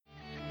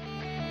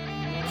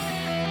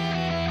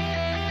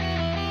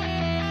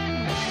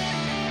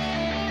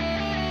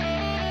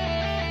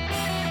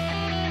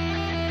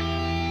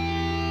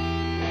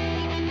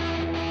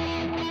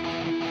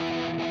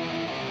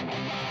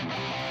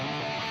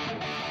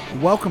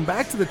Welcome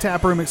back to the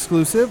Taproom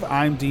Exclusive.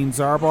 I'm Dean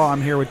Zarbaugh.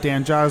 I'm here with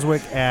Dan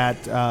Joswick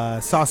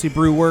at Saucy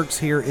Brew Works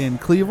here in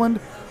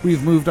Cleveland.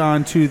 We've moved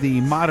on to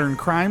the Modern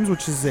Crimes,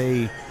 which is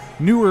a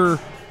newer,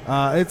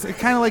 it's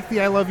kind of like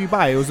the I Love You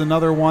Bye. It was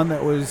another one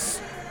that was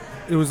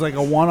like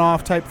a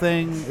one-off type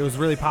thing. It was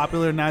really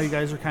popular. Now you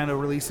guys are kind of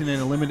releasing it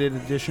in a limited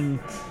edition,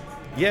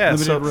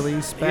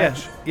 release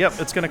batch. Yeah, yep,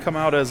 it's going to come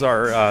out as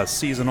our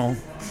seasonal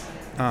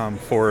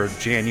for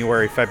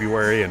January,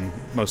 February, and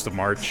most of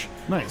March.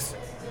 Nice.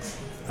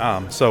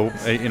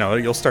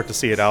 You'll start to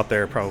see it out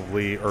there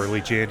probably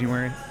early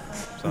January.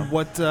 So.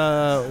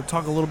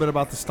 Talk a little bit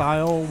about the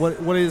style.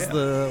 What is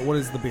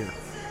the beer?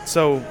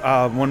 So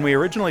when we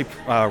originally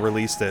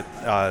released it,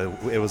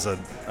 it was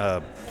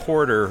a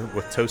porter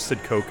with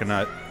toasted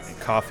coconut,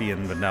 coffee,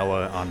 and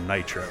vanilla on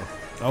nitro.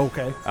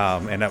 Okay.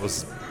 And that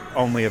was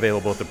only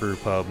available at the brew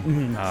pub.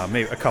 Mm-hmm.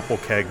 Maybe a couple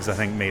kegs, I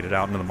think, made it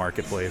out into the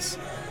marketplace.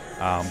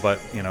 But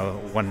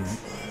when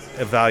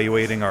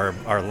evaluating our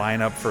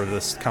lineup for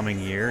this coming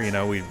year,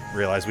 we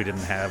realized we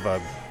didn't have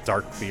a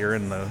dark beer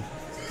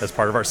as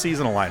part of our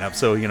seasonal lineup.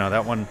 So,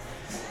 that one,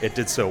 it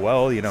did so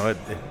well,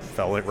 it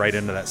fell right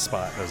into that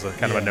spot. It was a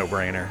kind of a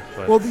no-brainer.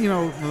 But. Well,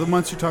 the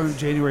months you're talking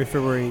January,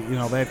 February,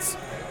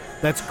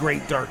 that's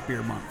great dark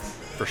beer month.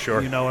 For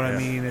sure. You know what I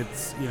mean?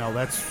 It's,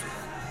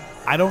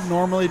 I don't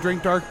normally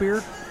drink dark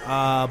beer,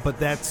 but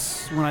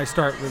that's when I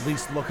start at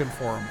least looking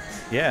for them.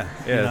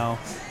 Yeah.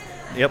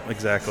 Yep,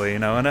 exactly.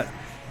 And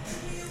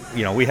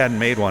we hadn't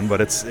made one,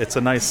 but it's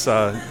a nice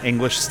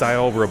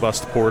English-style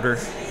robust porter.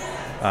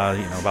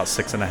 About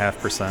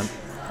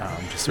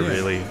 6.5%. Just a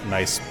really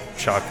nice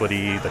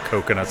chocolatey. The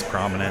coconut's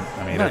prominent.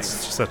 I mean, It's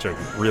such a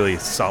really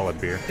solid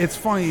beer. It's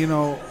funny,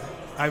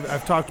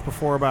 I've talked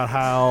before about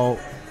how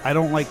I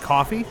don't like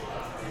coffee,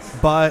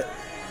 but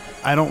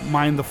I don't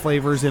mind the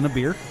flavors in a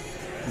beer.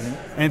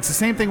 Mm-hmm. And it's the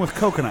same thing with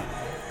coconut.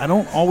 I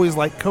don't always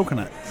like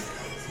coconut,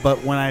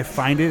 but when I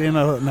find it in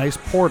a nice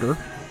porter,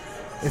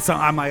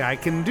 I'm like, I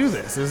can do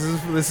this.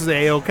 This is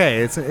A-okay.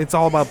 It's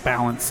all about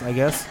balance, I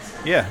guess.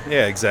 Yeah,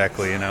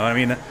 exactly.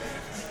 I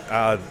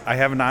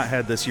have not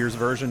had this year's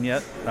version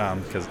yet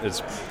because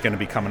it's going to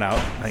be coming out.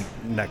 I think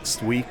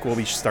next week we'll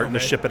be starting to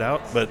ship it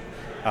out. But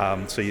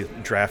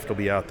draft will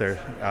be out there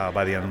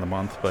by the end of the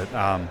month. But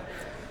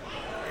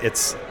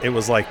it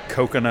was like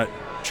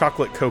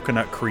chocolate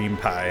coconut cream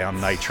pie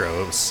on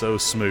nitro. It was so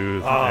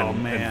smooth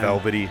and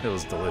velvety. It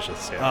was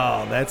delicious.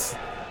 Yeah. Oh,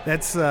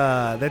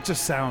 that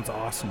just sounds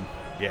awesome.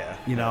 Yeah.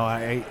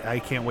 I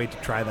can't wait to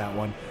try that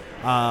one.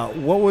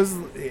 What was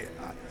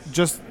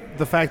just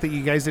the fact that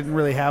you guys didn't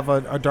really have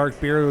a dark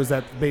beer? Was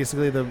that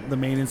basically the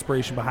main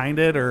inspiration behind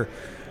it, or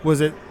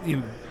was it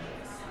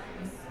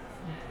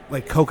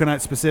like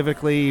coconut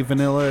specifically,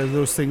 vanilla,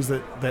 those things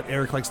that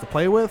Eric likes to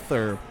play with?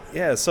 Or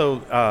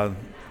so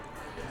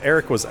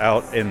Eric was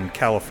out in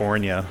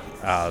California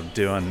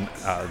doing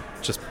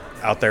just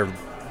out there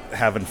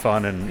having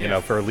fun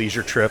and for a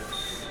leisure trip.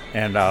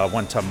 And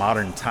went to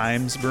Modern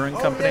Times Brewing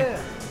Company,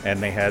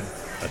 and they had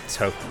a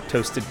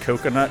toasted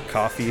coconut,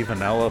 coffee,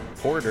 vanilla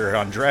porter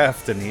on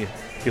draft, and he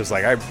was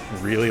like, I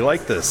really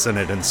like this, and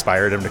it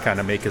inspired him to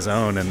kind of make his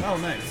own. And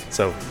nice.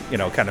 So,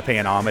 kind of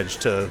paying homage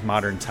to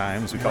Modern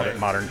Times, we called it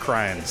Modern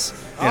Crimes.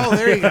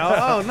 There you go.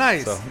 Oh,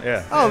 nice. So,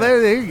 yeah. Oh,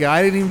 there you go.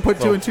 I didn't even put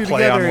two and two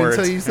together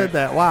until you said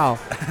that. Wow.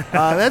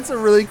 That's a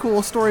really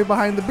cool story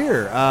behind the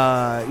beer.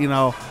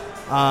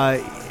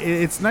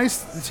 It's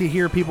nice to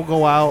hear people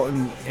go out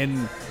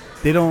and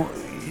they don't,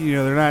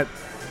 they're not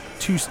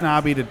too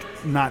snobby to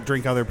not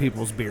drink other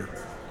people's beer.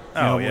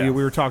 We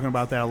were talking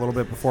about that a little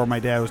bit before. My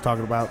dad was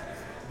talking about,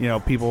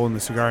 people in the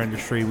cigar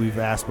industry. We've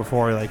asked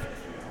before, like,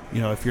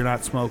 if you're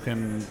not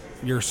smoking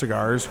your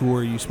cigars, who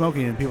are you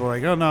smoking? And people are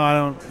like, oh, no, I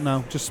don't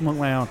know, just smoke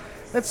my own.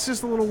 That's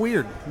just a little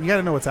weird. You got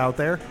to know what's out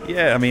there.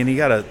 Yeah, you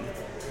got to.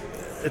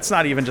 It's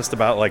not even just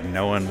about like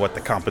knowing what the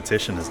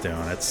competition is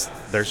doing.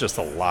 There's just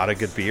a lot of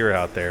good beer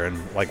out there,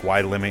 and like,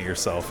 why limit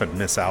yourself and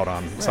miss out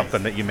on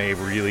something that you may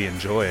really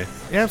enjoy?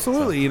 Yeah,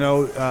 absolutely.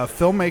 So.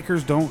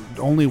 Filmmakers don't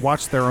only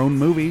watch their own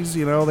movies.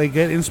 They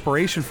get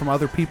inspiration from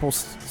other people's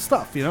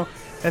stuff.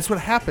 That's what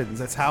happens.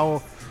 That's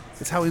how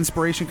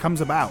inspiration comes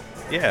about.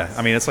 Yeah,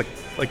 it's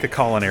like the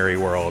culinary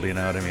world. You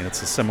know what I mean?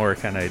 It's a similar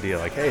kind of idea.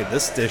 Like, hey,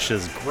 this dish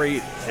is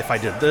great. If I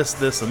did this,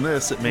 and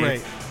this, it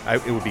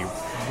would be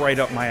right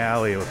up my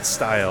alley with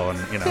style, and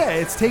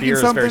it's taking beer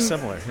something is very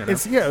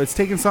similar. It's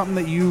taking something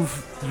that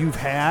you've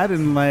had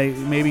and like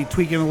maybe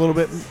tweaking a little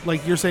bit,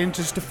 like you're saying,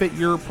 just to fit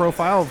your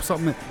profile of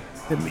something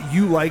that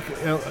you like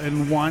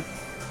and want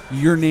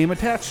your name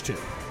attached to.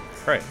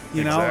 Right.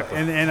 Exactly.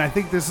 And I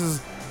think this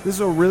is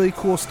a really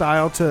cool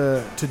style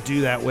to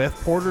do that with.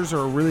 Porters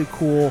are a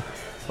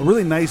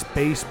really nice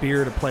base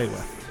beer to play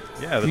with.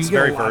 Yeah, that's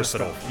very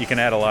versatile. You can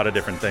add a lot of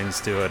different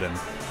things to it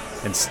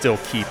and still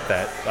keep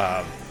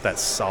that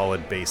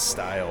solid base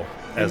style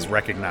as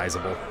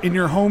recognizable. In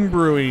your home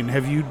brewing,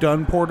 have you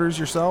done porters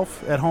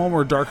yourself at home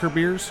or darker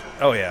beers?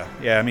 Oh, yeah.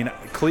 Yeah,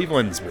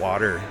 Cleveland's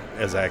water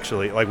is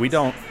actually, like, we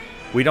don't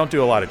we don't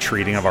do a lot of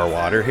treating of our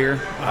water here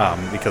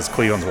because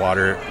Cleveland's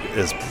water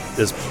is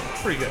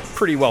pretty good,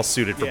 pretty well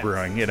suited for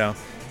brewing, you know.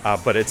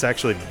 But it's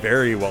actually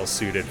very well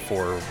suited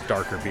for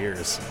darker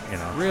beers, you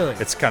know. Really?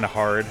 It's kind of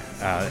hard,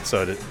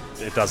 so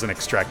it doesn't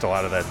extract a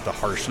lot of the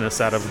harshness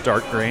out of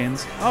dark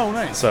grains. Oh,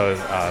 nice. So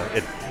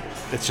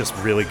it's just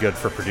really good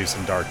for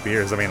producing dark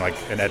beers. I mean, like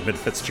an Edmund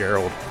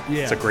Fitzgerald,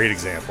 it's a great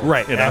example.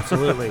 Right, you know?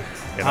 Absolutely.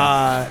 You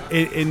know?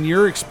 In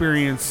your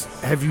experience,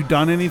 have you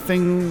done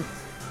anything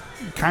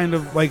kind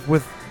of like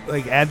with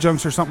like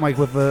adjuncts or something like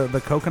with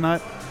the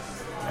coconut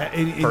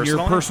in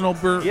your personal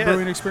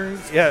brewing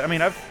experience? Yeah, I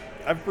mean,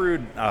 I've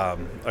brewed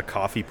a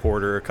coffee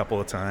porter a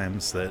couple of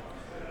times that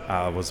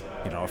was,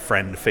 you know, a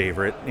friend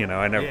favorite. You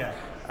know,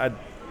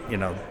 you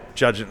know,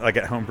 judging like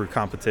at homebrew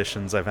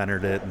competitions, I've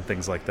entered it and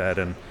things like that,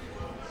 and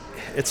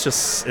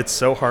it's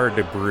so hard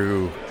to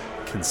brew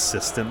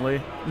consistently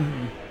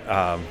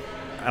on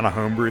a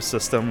homebrew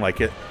system. Like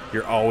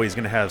you're always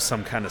going to have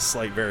some kind of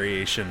slight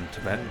variation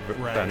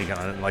depending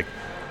on it. Like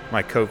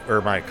my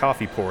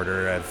coffee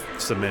porter,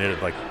 I've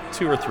submitted like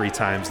 2 or 3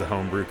 times the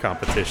homebrew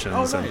competitions.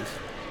 Oh, nice. And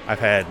I've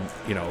had,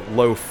 you know,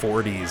 low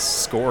 40s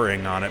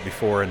scoring on it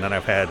before, and then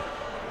I've had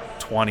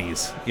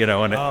 20s, you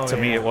know, and to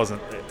me it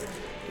wasn't,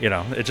 you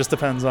know, it just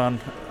depends on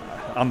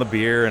the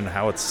beer and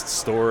how it's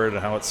stored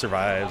and how it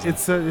survives.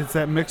 It's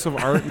that mix of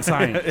art and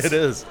science. It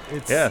is.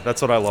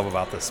 That's what I love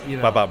about this, you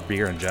know, about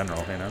beer in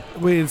general, you know.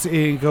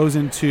 It goes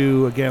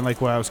into, again,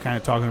 like what I was kind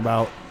of talking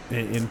about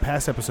in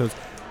past episodes,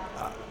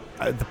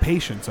 the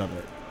patience of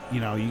it.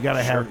 You know, you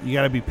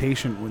gotta be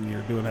patient when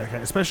you're doing that,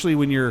 especially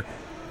when you're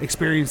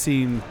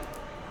experiencing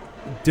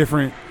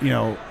different, you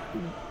know,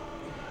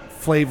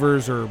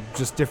 flavors or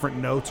just different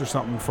notes or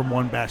something from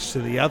one batch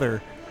to the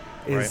other.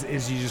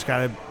 Is you just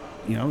gotta,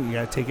 you know, you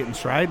gotta take it in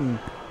stride and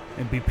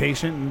be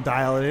patient and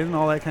dial it in and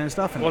all that kind of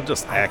stuff. And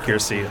just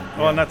accuracy.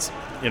 Well, and that's,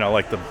 you know,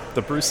 like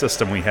the brew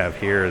system we have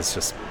here is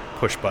just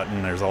push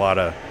button. There's a lot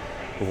of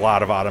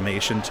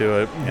automation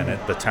to it, and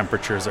the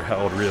temperatures are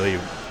held really,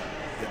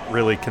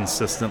 really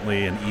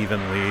consistently and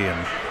evenly.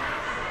 And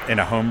in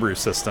a homebrew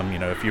system, you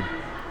know, if you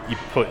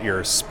put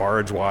your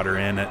sparge water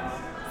in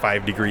at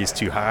 5 degrees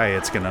too high,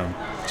 it's gonna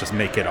just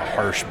make it a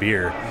harsh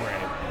beer. Right.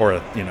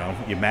 Or, you know,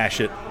 you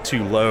mash it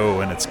too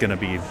low and it's gonna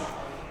be,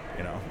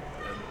 you know,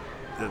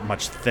 a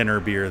much thinner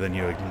beer than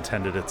you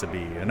intended it to be.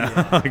 You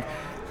know, like,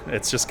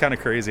 it's just kind of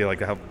crazy, like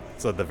how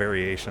the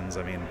variations.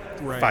 I mean,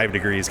 5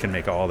 degrees can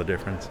make all the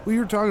difference. We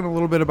were talking a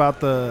little bit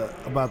about the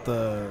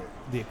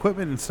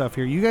equipment and stuff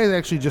here. You guys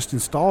actually just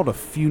installed a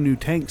few new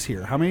tanks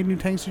here. How many new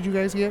tanks did you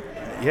guys get?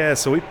 Yeah,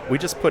 so we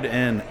just put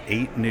in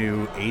 8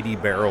 new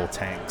 80-barrel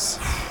tanks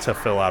to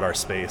fill out our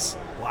space.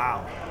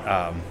 Wow.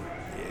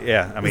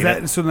 Yeah, I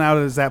mean... So now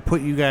does that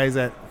put you guys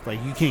at,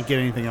 like, you can't get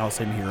anything else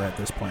in here at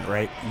this point,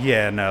 right?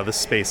 Yeah, no, this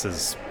space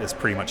is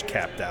pretty much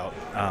capped out.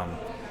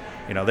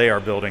 You know, they are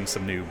building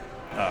some new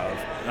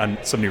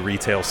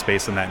retail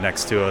space in that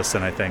next to us,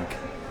 and I think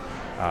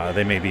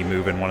they may be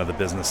moving one of the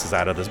businesses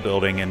out of this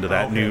building into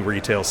that new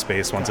retail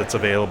space once it's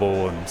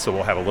available, and so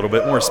we'll have a little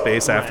bit more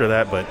space after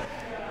that, but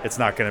it's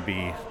not going to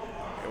be...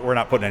 We're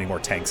not putting any more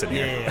tanks in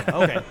here. Yeah.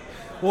 Okay.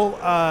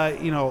 Well,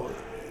 you know...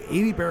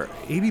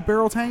 80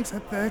 barrel tanks,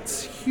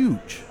 that's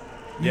huge.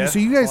 Yeah, so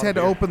you guys had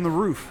to open the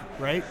roof,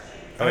 right?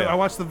 Oh, yeah. I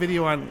watched the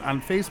video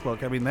on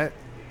Facebook. I mean,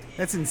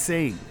 that's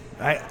insane.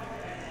 They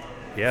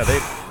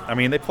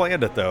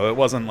planned it though. It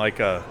wasn't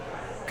like a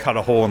cut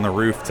a hole in the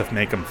roof to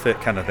make them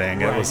fit kind of thing.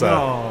 Right.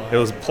 It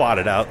was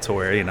plotted out to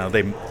where, you know,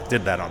 they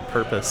did that on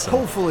purpose.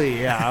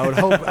 Hopefully, yeah.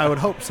 I would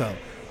hope so.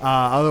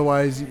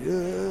 Otherwise,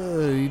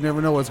 you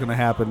never know what's going to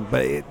happen.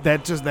 But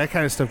that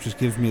kind of stuff just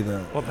gives me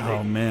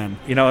oh man.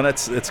 You know, and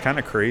it's kind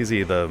of crazy.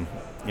 You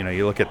know,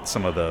 you look at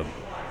some of the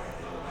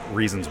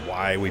reasons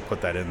why we put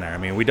that in there. I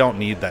mean, we don't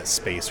need that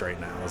space right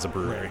now as a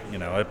brewery. Right. You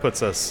know, it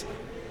puts us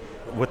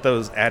with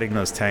adding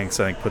those tanks.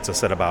 I think puts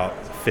us at about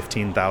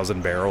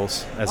 15,000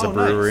 barrels as a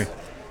brewery.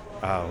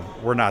 Nice.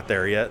 We're not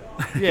there yet.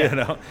 Yeah. You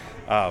know,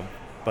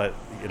 but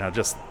you know,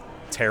 just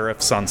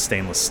tariffs on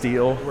stainless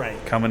steel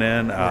coming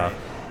in. Right.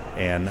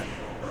 And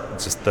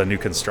just the new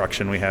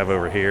construction we have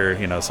over here,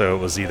 you know, so it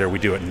was either we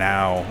do it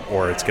now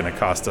or it's going to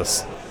cost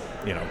us,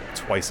 you know,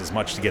 twice as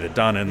much to get it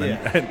done, and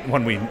then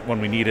when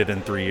we need it in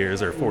 3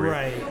 years or 4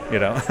 years, you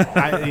know.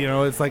 You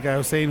know, it's like I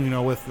was saying, you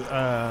know, with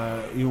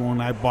you know,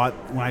 when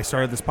I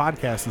started this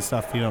podcast and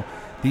stuff, you know,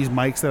 these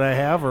mics that I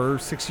have are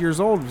 6 years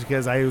old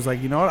because I was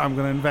like, you know what, I'm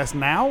going to invest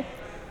now.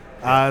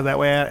 That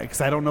way, because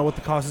I don't know what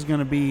the cost is going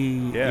to be,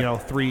 you know,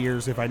 3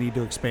 years if I need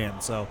to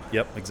expand. So,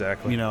 yep,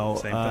 exactly. You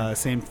know,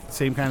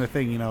 same kind of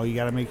thing. You know, you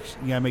got to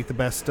make the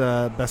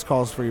best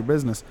calls for your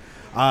business.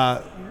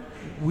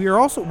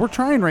 We're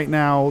trying right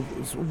now.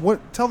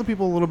 Tell the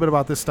people a little bit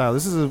about this style.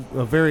 This is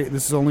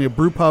this is only a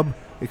brew pub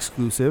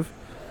exclusive.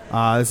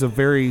 It's a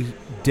very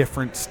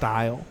different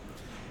style.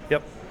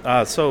 Yep.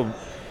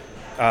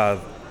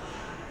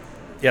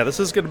 This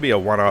is going to be a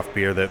one-off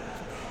beer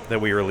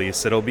that we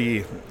release. It'll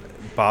be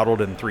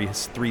bottled in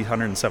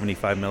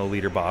 375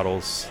 milliliter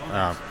bottles.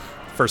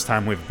 First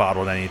time we've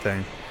bottled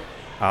anything,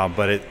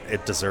 but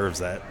it deserves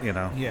that, you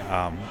know.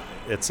 Yeah.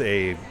 It's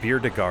a Bier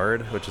de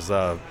Garde, which is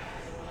a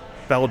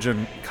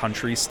Belgian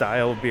country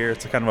style beer.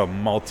 It's a kind of a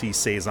malty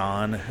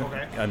saison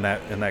in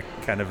that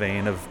kind of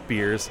vein of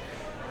beers.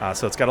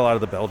 So it's got a lot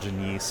of the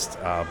Belgian yeast,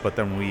 but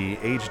then we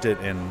aged it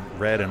in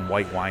red and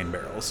white wine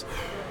barrels.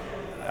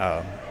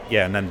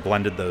 And then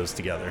blended those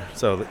together.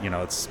 So,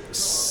 it's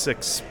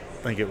six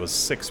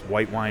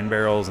white wine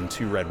barrels and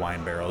 2 red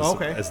wine barrels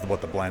is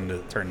what the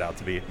blend turned out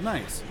to be.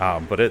 Nice.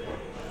 But it,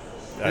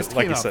 this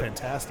like came you out said,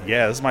 fantastic.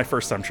 Yeah, this is my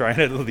first time trying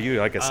it with you,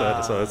 like I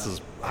said. So this is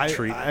a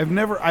treat.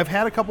 I've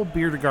had a couple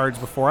Bier de Gardes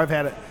before. I've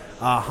had it.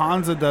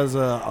 Hansa does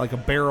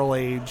a barrel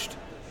aged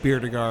Bier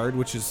de Garde,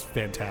 which is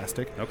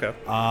fantastic. Okay.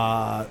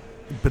 But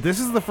this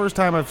is the first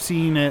time I've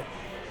seen it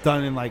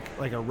done in like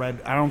a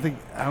red. I don't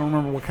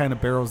remember what kind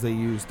of barrels they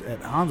used at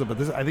Hansa, but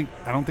I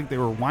don't think they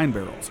were wine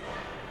barrels.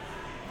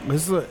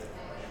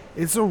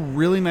 It's a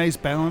really nice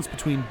balance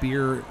between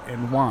beer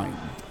and wine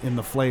in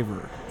the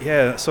flavor.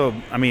 Yeah, so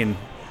I mean,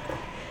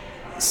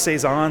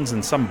 saisons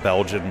and some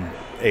Belgian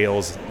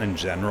ales in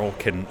general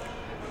can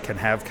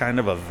have kind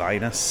of a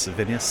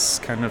vinous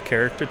kind of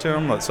character to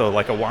them. So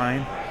like a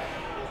wine.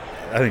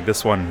 I think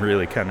this one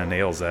really kind of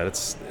nails that.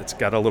 It's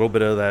got a little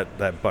bit of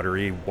that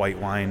buttery white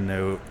wine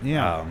note.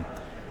 Yeah.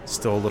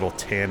 Still a little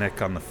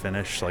tannic on the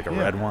finish, like a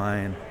red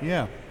wine.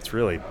 Yeah. It's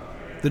really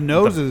the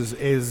nose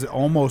is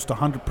almost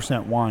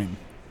 100% wine.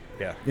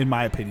 Yeah. In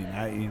my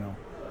opinion,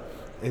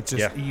 it's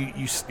just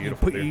you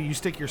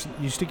stick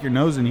your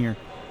nose in here.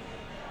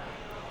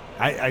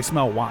 I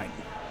smell wine.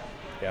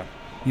 Yeah.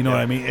 You know what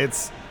I mean?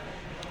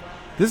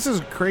 This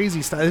is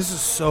crazy stuff. This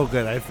is so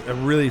good. I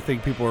really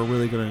think people are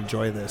really going to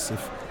enjoy this.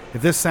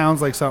 If this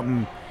sounds like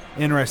something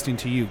interesting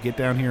to you, get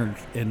down here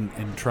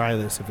and try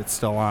this if it's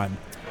still on.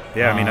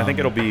 Yeah, I mean, I think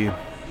it'll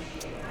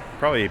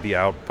probably be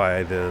out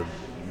by the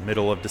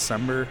middle of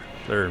December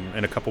or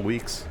in a couple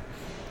weeks.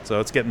 So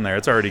it's getting there.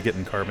 It's already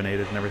getting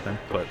carbonated and everything.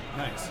 But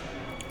nice.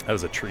 That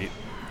was a treat.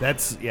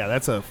 That's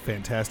a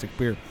fantastic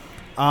beer.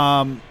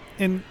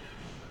 And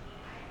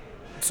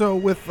so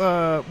with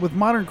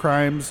Modern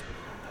Crimes,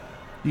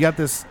 you got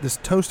this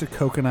toasted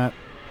coconut.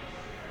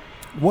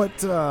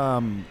 It's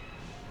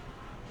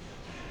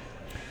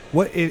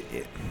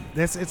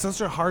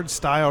such a hard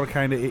style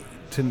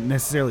to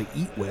necessarily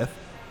eat with.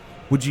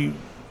 Would you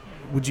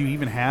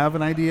even have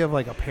an idea of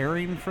like a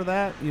pairing for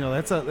that?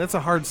 That's a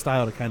hard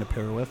style to kind of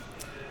pair with.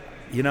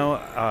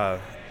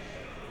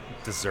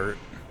 Dessert.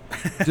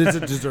 It's a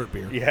dessert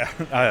beer. Yeah.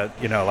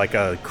 Like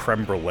a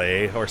creme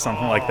brulee or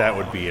something like that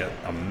would be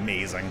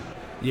amazing.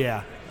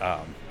 Yeah.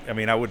 I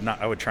mean, I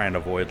would try and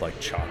avoid like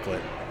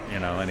chocolate,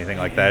 anything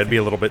like that. It'd be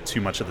a little bit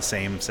too much of the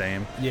same.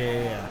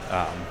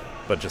 Yeah.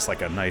 But just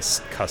like a nice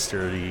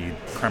custardy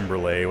creme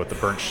brulee with the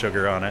burnt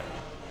sugar on it.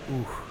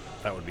 Ooh.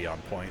 That would be on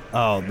point.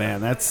 Oh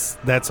man, that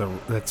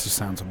just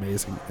sounds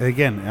amazing.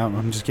 Again,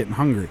 I'm just getting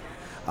hungry.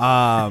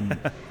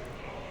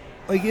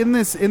 Like in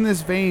this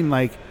vein,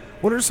 like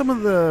what are some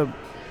of the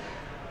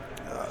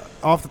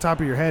off the top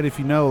of your head, if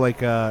you know,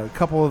 like a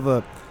couple of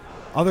the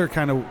other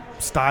kind of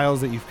styles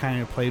that you've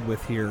kind of played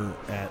with here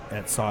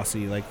at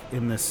Saucy, like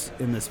in this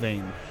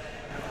vein?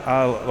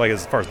 Like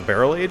as far as the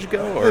barrel age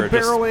go, or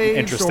barrel age,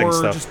 interesting or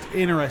stuff? Just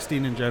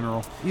interesting in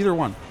general. Either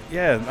one.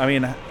 Yeah, I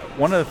mean,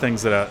 one of the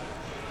things that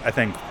I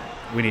think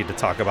we need to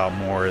talk about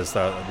more is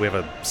that we have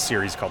a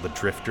series called the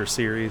Drifter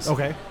series.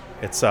 Okay.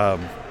 It's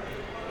kind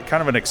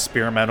of an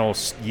experimental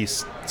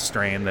yeast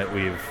strain that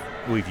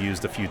we've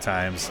used a few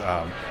times,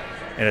 and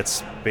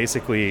it's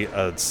basically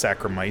a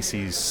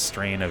Saccharomyces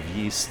strain of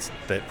yeast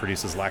that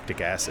produces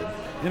lactic acid.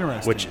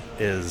 Interesting. Which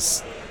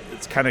it's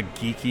kind of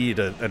geeky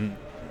and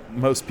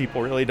most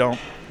people really don't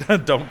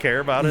care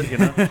about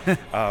it,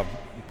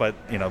 but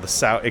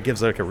it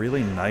gives like a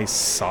really nice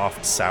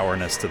soft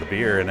sourness to the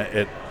beer,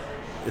 and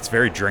it's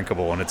very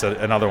drinkable, and it's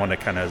another one that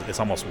kind of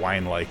it's almost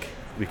wine like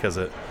because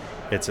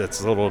it's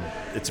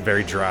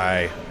very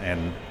dry,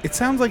 and it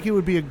sounds like it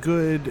would be a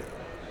good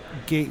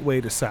gateway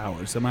to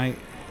sours. Am I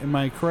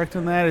correct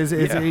in that? Is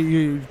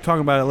you talking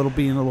about it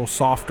being a little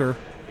softer?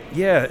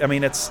 Yeah, I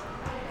mean it's.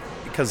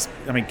 Because,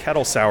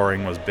 kettle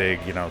souring was big,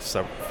 a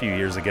few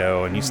years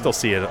ago, and you still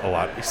see it a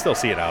lot. You still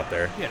see it out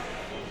there. Yeah.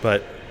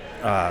 But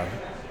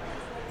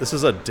this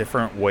is a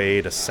different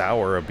way to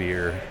sour a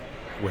beer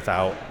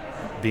without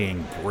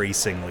being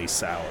bracingly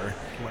sour.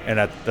 Right. And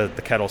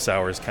the kettle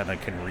sours kind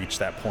of can reach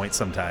that point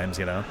sometimes,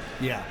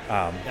 Yeah,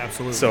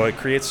 absolutely. So it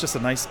creates just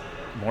a nice,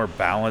 more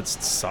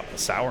balanced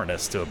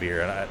sourness to a beer,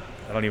 and I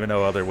don't even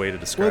know other way to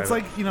describe it.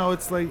 Well,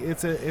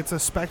 it's a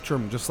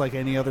spectrum, just like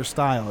any other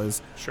style.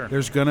 Sure.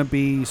 There's going to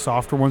be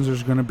softer ones.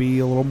 There's going to be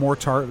a little more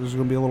tart. There's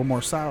going to be a little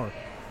more sour.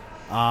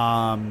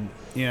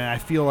 I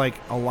feel like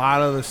a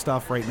lot of the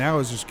stuff right now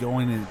is just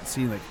going and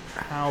seeing like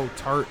how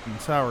tart and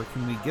sour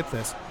can we get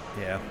this.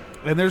 Yeah.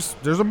 And there's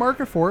a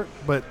market for it,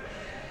 but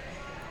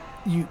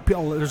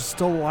there's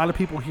still a lot of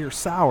people hear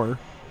sour.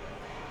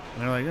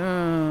 And they're like,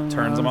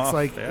 turns them off.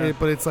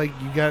 But it's like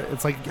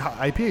it's like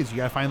IPAs. You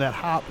got to find that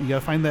hop. You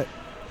got to find that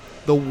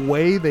the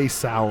way they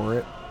sour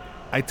it.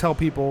 I tell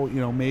people,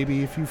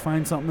 maybe if you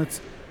find something that's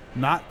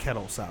not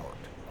kettle soured,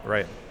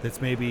 Right.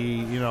 That's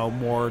maybe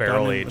more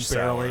barrel aged,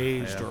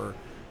 or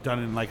done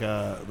in like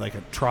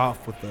a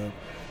trough with the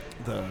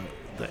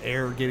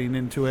air getting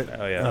into it.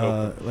 Oh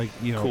yeah.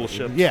 Cool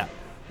ships. Yeah.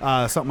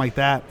 Something like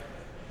that.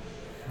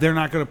 They're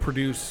not going to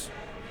produce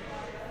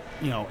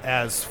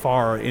as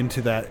far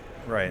into that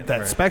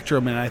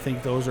spectrum, and I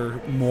think those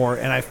are more.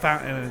 And I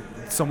found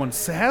someone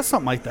has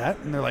something like that,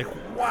 and they're like,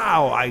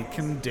 "Wow, I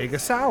can dig a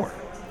sour."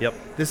 Yep.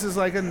 This is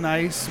like a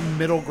nice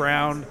middle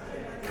ground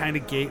kind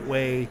of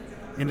gateway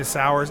into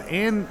sours,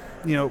 and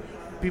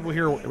people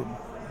hear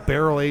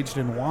barrel aged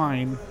in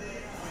wine,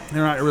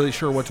 they're not really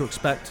sure what to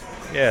expect.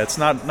 Yeah, it's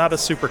not a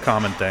super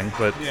common thing,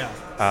 but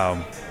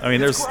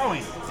it's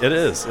growing. It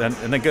is, and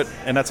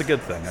that's a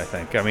good thing, I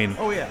think. I mean,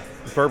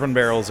 bourbon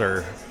barrels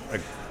are.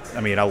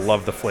 I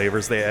love the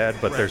flavors they add,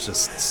 but there's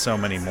just so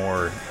many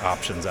more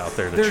options out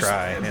there to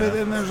try. But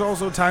then there's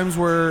also times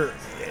where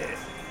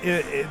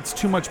it's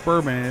too much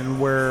bourbon,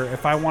 and where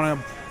if I want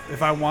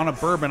a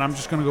bourbon, I'm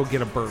just going to go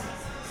get a bourbon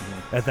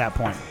at that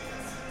point.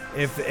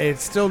 If it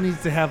still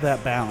needs to have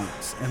that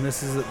balance, and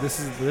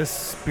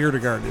this Bier de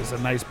Garde is a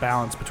nice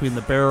balance between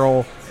the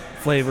barrel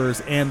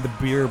flavors and the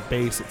beer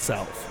base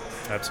itself.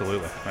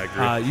 Absolutely, I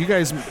agree. You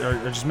guys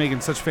are just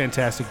making such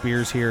fantastic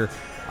beers here.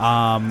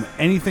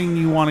 Anything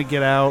you want to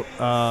get out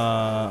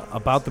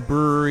about the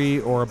brewery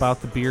or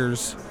about the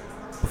beers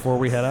before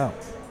we head out?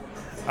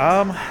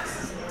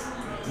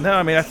 No,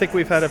 I think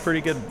we've had a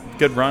pretty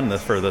good run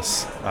for the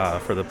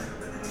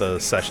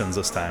sessions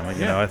this time.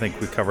 I think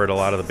we covered a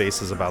lot of the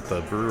bases about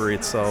the brewery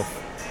itself.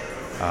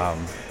 I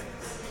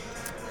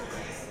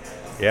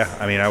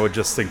would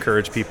just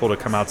encourage people to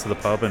come out to the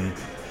pub and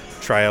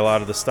try a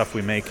lot of the stuff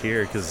we make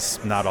here,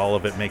 because not all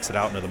of it makes it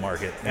out into the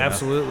market.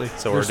 Absolutely.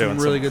 So there's we're doing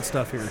some really good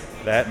stuff here.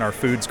 That, and our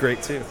food's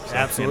great too. So,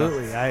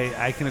 absolutely.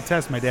 I can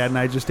attest. My dad and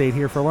I just ate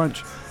here for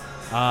lunch.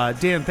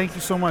 Dan, thank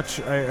you so much.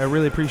 I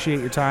really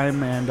appreciate your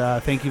time,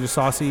 and thank you to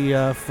Saucy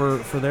for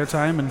their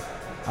time. And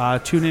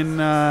tune in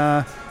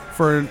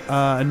for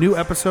a new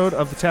episode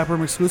of the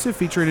Taproom Exclusive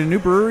featuring a new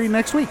brewery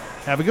next week.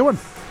 Have a good one.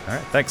 All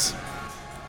right. Thanks.